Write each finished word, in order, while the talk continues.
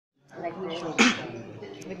show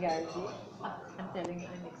with Gary. I'm telling you,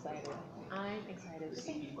 I'm excited. I'm excited.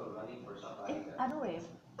 Kasi, ano eh,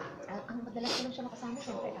 ang madalas ko lang siya makasama,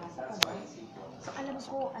 syempre, asa ko, no? So, alam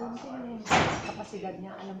ko yung kapasidad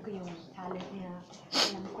niya, alam ko yung talent niya,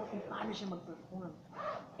 alam ko kung paano siya mag-perform.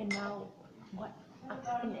 And now, what,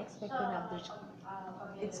 ang in-expect ko na,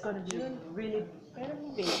 it's gonna be really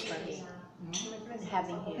big for me.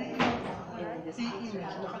 Having him in this place.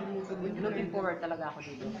 Looking forward talaga ako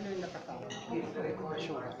dito.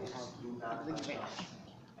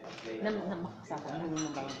 Na makasama.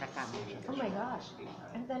 Oh my gosh.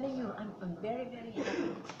 I'm telling you, I'm very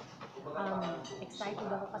happy. Excited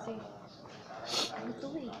ako kasi ano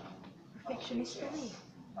to eh. Perfectionist to eh.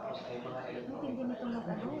 Hindi nito na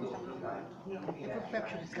ano.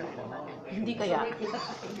 Perfectionist ka naman. Hindi kaya.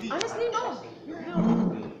 Honestly, no.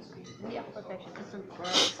 Hindi ako perfectionist.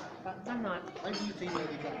 I'm not. Why do you say that?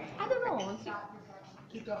 I don't know. I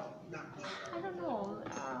don't know.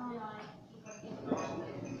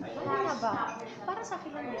 Ano na ba? Para sa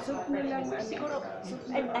akin lang. Siguro,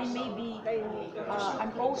 I may be an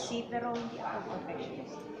OC, pero hindi ako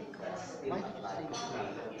perfectionist. Why did you say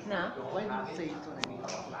it? Na? Why did you say it already?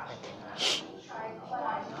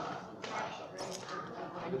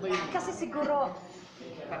 Ano ba yun? Kasi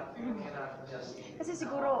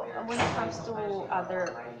siguro when it comes to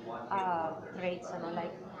other traits,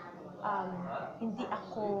 like hindi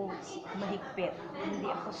ako mahigpit,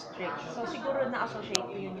 hindi ako strict. So siguro na-associate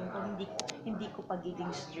ko yun yung hindi ko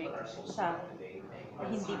pagiging strict sa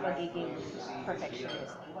hindi pagiging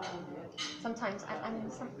perfectionist. Sometimes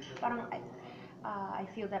parang I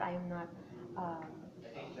feel that I am not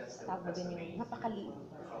tawag ba din yung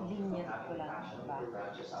napakalinya ko lang, diba?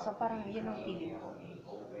 So parang yun ang feeling ko.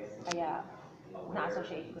 Kaya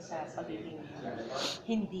na-associate ko sa pagiging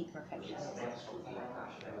hindi perfectionist.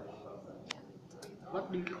 What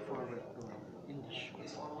do you look forward to in the show?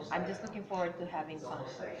 I'm just looking forward to having fun.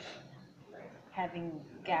 Having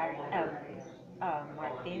Gary,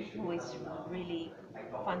 Martin, who is really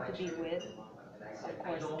fun to be with. Of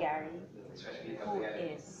course, Gary, who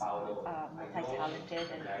is multi-talented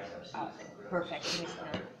and perfectionist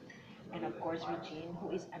na. And of course, Regine,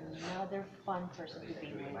 who is another fun person to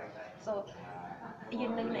be with. So,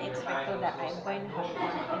 yun lang na-expect ko that I'm going to have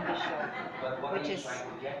fun in the show, which is,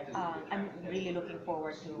 I'm really looking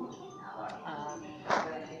forward to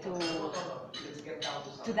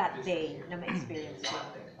that day na ma-experience ko.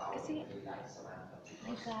 Kasi,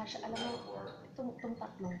 my gosh, alam mo, itong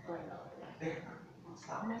tatlong to,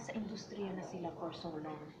 nasa industriya na sila for so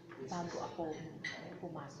long bago ako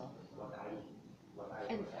pumasok.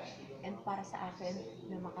 And para sa akin,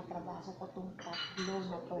 na makatrabaho ko itong tatlo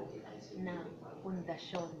na to na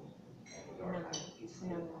pundasyon ng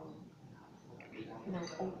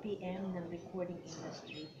OPM, ng recording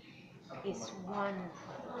industry, is one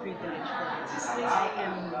privilege for me. I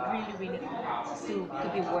am really to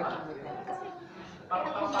be working with them. Kasi,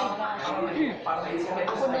 oh my gosh,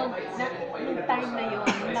 ako nung time na yun,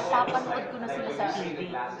 napapanood ko na sila sa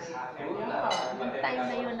TV. Nung time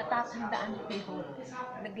na yun, natatandaan ko yun.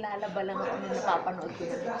 Naglalaba lang ako nung napapanood ko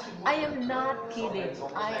na. I am not kidding.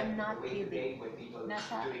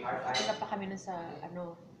 Sila pa kami nun sa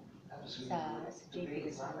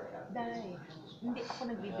JPX. Dahil, hindi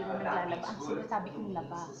ako nagbibiro naglalaba. Ang sinasabi kong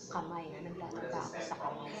laba, kamay, naglalaba ako sa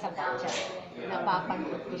kamay, sa batya.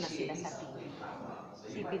 Napapanood ko na sila sa TV.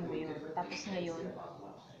 Isipin mo yun. Tapos ngayon,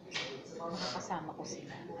 makakasama ko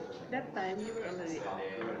sila. That time, you were already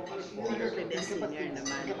a senior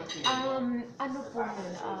naman. Ano po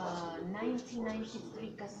nun,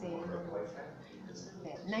 1993 kasi,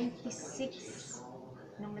 96,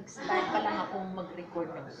 nung nag-start pa lang akong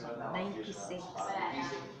mag-record ng song, 96.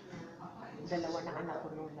 Dalawa na anak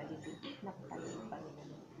ko noon, maliliit na patayin pa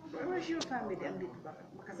nila. Where was your family? Andito ba?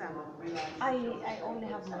 Makasama mo? I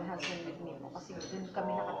only have my husband with me po kasi dun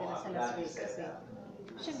kami nakatira sa Las Vegas kasi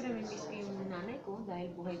syempre may miss ko yung nanay ko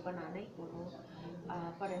dahil buhay pa nanay ko, no?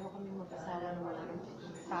 Pareho kami mag-asawa na wala ng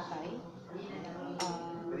tatay.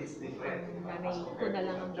 Nanay ko na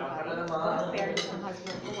lang ang buhay. Both parents ng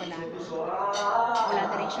husband ko wala na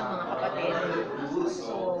rin siyang mga kapatid.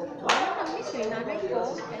 So, miss ko yung nanay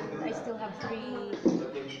ko, and I still have 3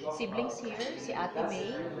 siblings here. Si Ate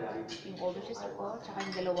May, yung older sister ko, tsaka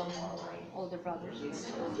yung dalawang older brothers.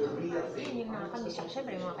 Yun yung nakakamiss siya.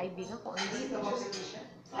 Siyempre, yung mga kaibigan ko, andito.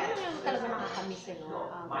 Pero yung talaga nakakamiss,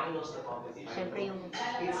 siyempre yung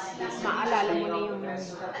maalala mo na yung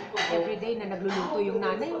everyday na nagluluto yung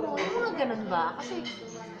nanay mo. Yung mga ganun ba? Kasi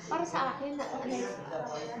para sa akin,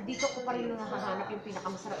 dito ko pa rin nahahanap yung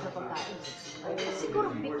pinakamasarap na pagkain.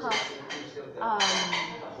 Siguro because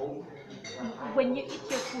when you eat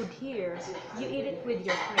your food here, you eat it with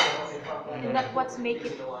your friends. And that's what's make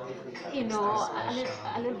it, a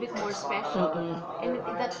little bit more special. And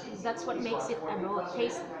that's what makes it,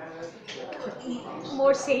 taste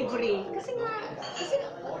more savory. Kasi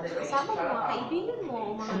kasama mo mga kaibigan mo,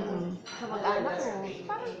 o mga kamag-anak mo,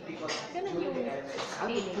 parang ganun yung Ano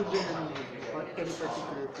feeling. food yun ano? Any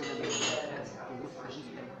particular food na ganyan?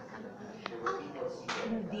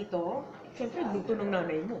 Dito, syempre luto ng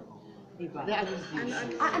nanay mo. Diba? Hindi, ano dish?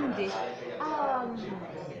 Ano dish?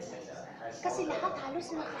 Kasi lahat halos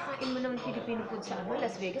nakakain mo ng Filipino food sa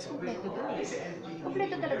Las Vegas, kompleto doon eh.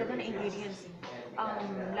 Kompleto talaga doon ang ingredients.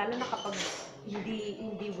 Lalo na kapag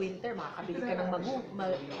hindi winter, makakabili ka ng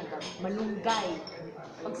malunggay.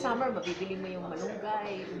 Pag summer, mabibili mo yung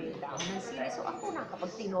malunggay, may dahon ng sili. So ako na,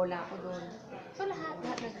 kapag tinola ako doon. So lahat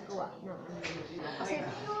nagagawa. Kasi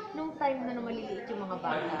nung time na maliliit yung mga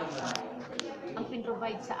bata, ang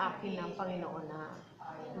pin-provide sa akin ng Panginoon na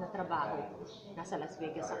trabaho, nasa Las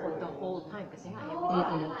Vegas ako the whole time kasi nga every day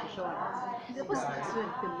ako nagsisyon. Tapos,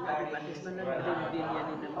 swerte mo, diba? At least manang din yan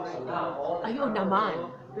ni naman. Ayun naman.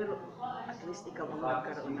 Pero, at least ikaw ang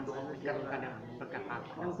nagkaroon ng Nagkaroon ka ng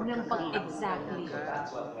pagkakataon. Exactly.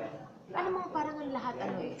 Ano mga parang ang lahat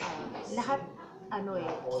lahat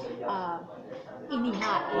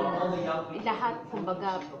inihain, lahat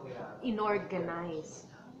kumbaga inorganize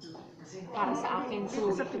para sa akin.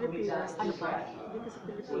 Dito sa Pilipinas, Ano pa? Dito sa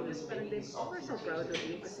Pilipinas, parang din, we're so proud of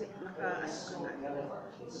you kasi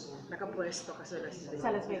nakapwesto ka sa Las Vegas.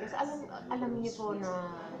 Sa Las Vegas, alam niyo po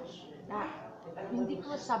na hindi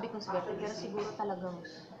ko sabi kong swerte, pero siguro talagang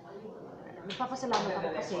nagpapasalamat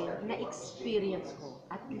ako kasi na-experience ko,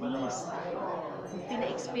 at least,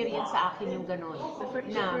 pina-experience sa akin yung gano'n.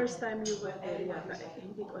 The first time you went there yata,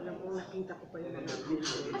 hindi ko alam kung nakita ko pa yung mga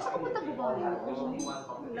building. At saan punta mo ba yun?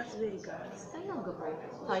 Las Vegas. Talaga ba?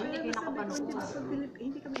 Tayo, hindi kayo nakapanood.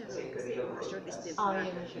 Hindi kami naroon kasi short distance Yun.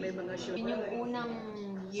 may mga show. Yun yung unang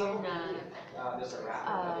year na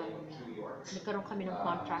nagkaroon kami ng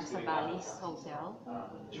contract sa Bally's Hotel,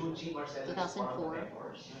 2004.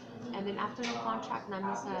 And then after ng contract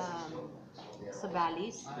namin sa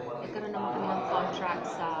Bally's, nagkaroon naman kami ng contract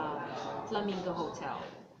sa Flamingo Hotel.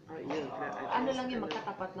 Ano lang yung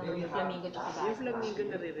magkatapat lang yung Flamingo at Yung Bally's. Flamingo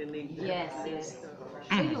naririnig. Yes.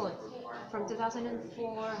 So yun, from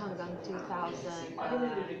 2004 hanggang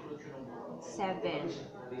 2007,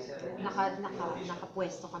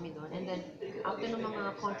 nakapwesto kami doon. And then, after ng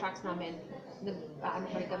mga contracts namin, nag-aano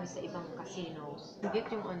pa rin kami sa ibang casinos. Higit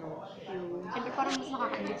yung siyempre parang mas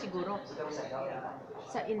nakakaingit siguro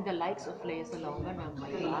in the likes of Lea Salonga na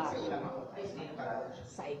my gosh,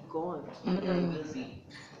 Saigon.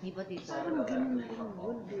 Di ba dito? Parang ganun na rin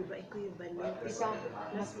yun, di ba? Equivalent. Isa,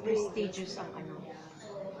 mas prestigious ang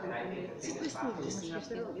Si prestigious nga,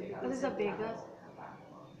 pero kasi sa Vegas,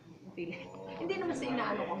 hindi naman sa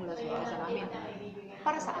inaano ko ang Las Vegas sa namin.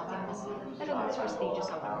 Para sa akin, talagang mas prestigious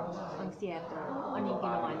ang theater. Ano yung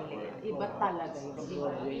ginawa nila. Iba talaga yun.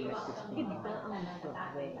 Iba ang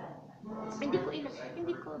Broadway. Hindi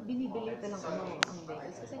ko binibilita lang ang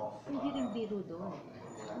Vegas kasi hindi rin biro doon.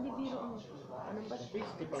 Hindi biro ang hindi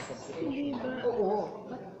ba? Oo.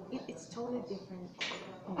 But it's totally different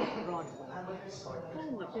on Broadway. Oo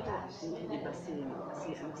nga, pero hindi ba si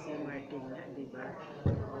Martin nga, di ba?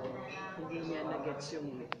 Hindi niya na-gets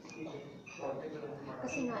yung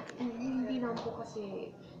kasi nga, hindi naman po kasi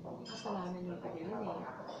kasalanan niya pa din yun eh.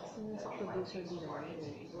 Kasi sa producer din naman yun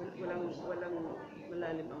eh. walang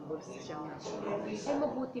malalim ang bulsa siya nga. Eh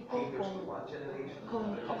mabuti po kung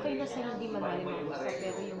okay na sa hindi malalim ang bulsa,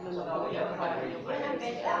 pero yung lulukutin pa yung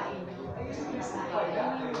nakakaano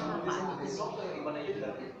din.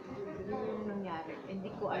 Yun yung nangyari. Hindi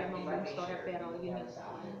ko alam ang buong story, pero yun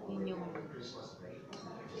yung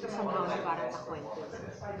somehow na parang nakwento.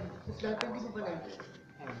 Mas dati hindi mo ba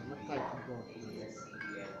nag-type ng Broadway?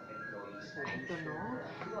 I don't know.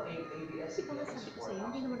 Kasi kung sabi ko sa'yo,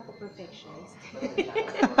 hindi naman ako perfectionist. Hindi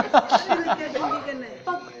ka na.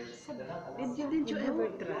 Didn't you ever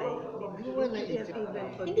try? Did you even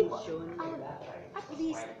Hindi po. audition? At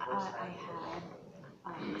least I had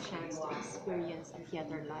a chance to experience a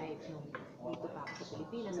theater life nung dito pa ako sa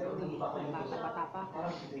Pilipinas, nung bata pa ako.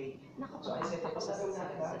 Nakapag-act ako sa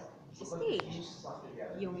stage.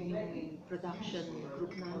 Yung production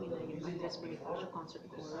group namin na yung Andres Bonifacio Concert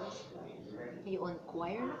Chorus, yun,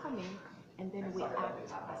 choir na kami, and then we act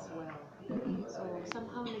as well. So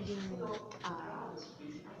somehow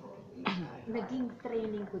naging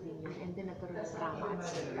training ko din yun, and then nagkaroon ng drama at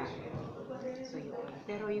sila. So yun.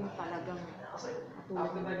 Pero yung talagang tulad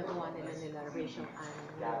ng ginagawa nila Rachel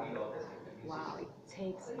Ann, wow, it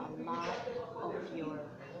takes a lot of your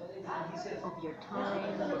of your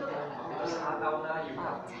time, of your talent,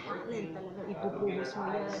 talagang ibubuhos mo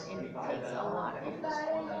yan, and it takes a lot of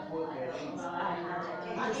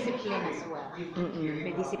discipline as well.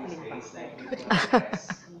 May discipline pa.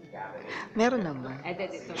 Meron naman.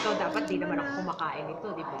 So dapat di naman ako kumakain nito,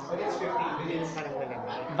 di ba? Parang ganun.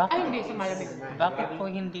 Ay, Bakit, hindi, sa malamig na. bakit po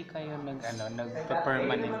hindi kayo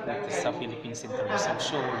nag-permanent dito sa Philippines in terms of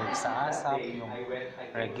show, like sa ASAP, yung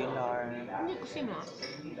regular? Hindi kasi nga,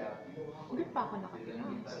 hindi pa ako nakatira.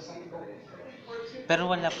 Pero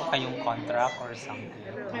wala pa kayong contract or something?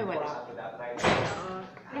 Ay, wala.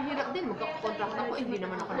 Mahirap din, magkakakontract ako, hindi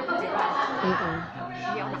naman ako nakatira.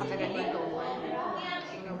 Hindi ako nakatira dito.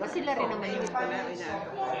 Kasi sila rin naman yung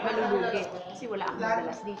malulugi. Kasi wala akong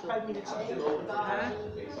madalas dito. Ha?